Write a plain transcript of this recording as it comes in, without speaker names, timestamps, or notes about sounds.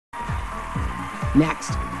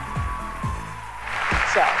Next.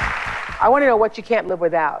 So, I want to know what you can't live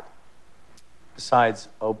without. Besides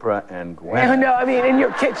Oprah and Gwyneth. No, I mean in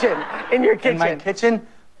your kitchen. In your kitchen. In my kitchen,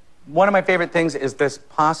 one of my favorite things is this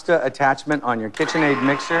pasta attachment on your KitchenAid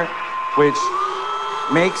mixer, which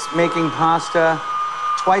makes making pasta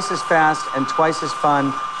twice as fast and twice as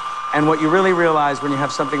fun. And what you really realize when you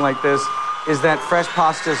have something like this is that fresh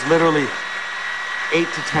pasta is literally 8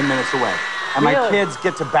 to 10 minutes away. And my kids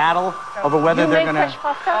get to battle over whether they're gonna... fresh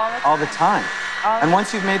pasta? All the time. And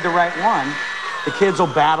once you've made the right one, the kids will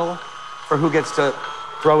battle for who gets to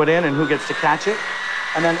throw it in and who gets to catch it.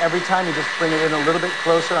 And then every time you just bring it in a little bit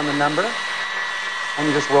closer on the number, and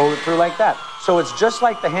you just roll it through like that. So it's just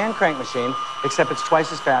like the hand crank machine, except it's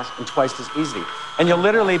twice as fast and twice as easy. And you'll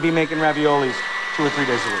literally be making raviolis 2 or 3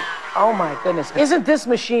 days a week. Oh my goodness. Isn't this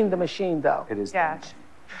machine the machine, though? It is. Yeah.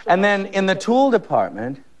 And then in the tool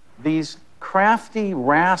department, these crafty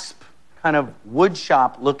rasp kind of wood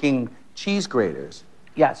shop looking cheese graters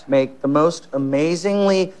make the most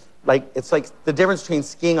amazingly, like, it's like the difference between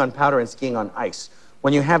skiing on powder and skiing on ice.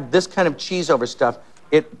 When you have this kind of cheese over stuff,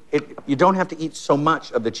 you don't have to eat so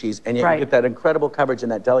much of the cheese, and you get that incredible coverage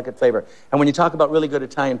and that delicate flavor. And when you talk about really good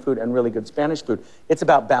Italian food and really good Spanish food, it's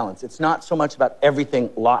about balance. It's not so much about everything,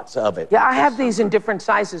 lots of it. Yeah, I have these in different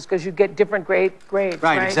sizes because you get different grades,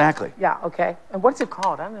 right? Exactly. Yeah, okay. And what's it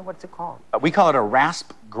called? I don't know, what's it called? We call it a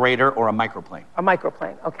rasp grater or a microplane. A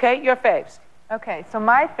microplane. Okay, your faves. Okay, so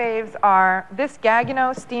my faves are this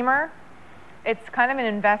Gaggenau steamer. It's kind of an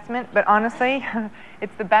investment, but honestly,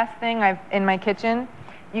 it's the best thing in my kitchen.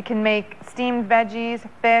 You can make steamed veggies,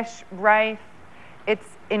 fish, rice. It's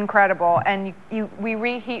incredible. And we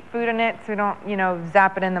reheat food in it, so we don't,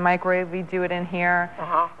 zap it in the microwave. We do it in here.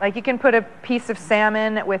 Like you can put a piece of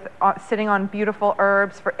salmon with sitting on beautiful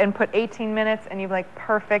herbs and put 18 minutes, and you've like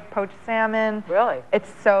perfect poached salmon. Really?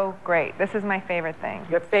 It's so great. This is my favorite thing.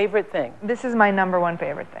 Your favorite thing? This is my #1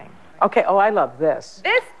 favorite thing. Okay. Oh, I love this.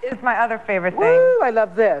 This is my other favorite thing. Woo! I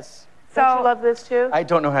love this. So, don't you love this too? I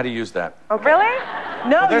don't know how to use that. Okay. Really?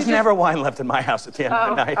 No. But there's never wine left in my house at the end of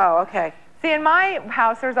the night. Oh, okay. See, in my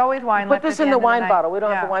house, there's always wine left. Put this at in the the end of wine night. bottle. We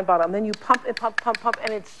don't have the wine bottle. And then you pump it, pump,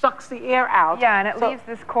 and it sucks the air out. Yeah, and it leaves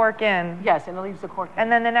this cork in. Yes, and it leaves the cork in.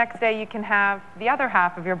 And then the next day, you can have the other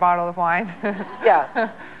half of your bottle of wine. Yeah.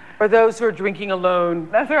 For those who are drinking alone.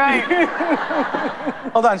 That's right.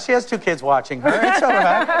 Hold on, she has 2 kids watching her. It's all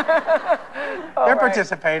right. They're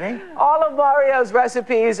participating. All of Mario's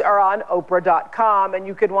recipes are on Oprah.com, and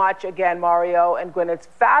you can watch, again, Mario and Gwyneth's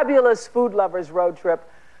fabulous food lovers road trip,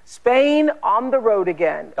 Spain on the road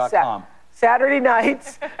again. .com. Saturday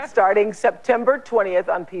nights, starting September 20th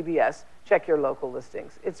on PBS. Check your local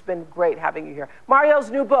listings. It's been great having you here.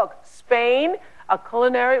 Mario's new book, Spain, a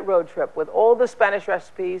culinary road trip with all the Spanish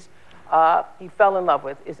recipes he fell in love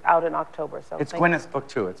with, is out in October. So it's Gwyneth's book,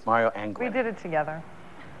 too. It's Mario and Gwyneth. We did it together.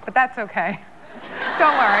 But that's okay.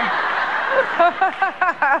 Don't worry.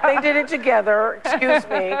 They did it together. Excuse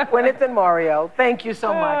me. Gwyneth and Mario. Thank you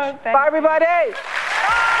so much. Bye, everybody.